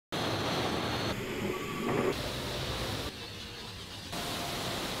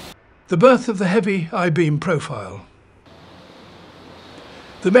The birth of the heavy I-beam profile.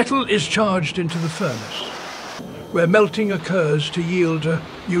 The metal is charged into the furnace, where melting occurs to yield a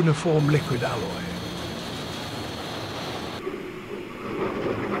uniform liquid alloy.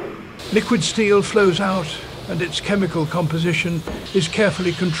 Liquid steel flows out, and its chemical composition is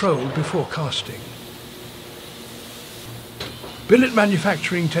carefully controlled before casting. Billet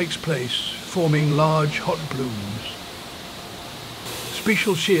manufacturing takes place, forming large hot blooms.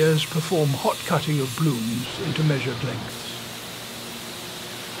 Special shears perform hot cutting of blooms into measured lengths.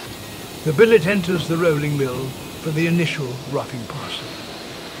 The billet enters the rolling mill for the initial roughing process.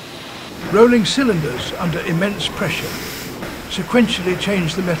 Rolling cylinders under immense pressure sequentially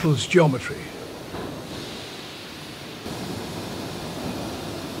change the metal's geometry.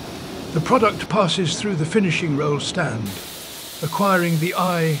 The product passes through the finishing roll stand, acquiring the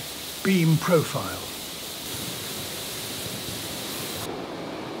I-beam profile.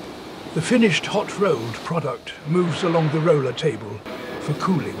 The finished hot-rolled product moves along the roller table for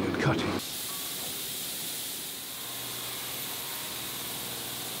cooling and cutting.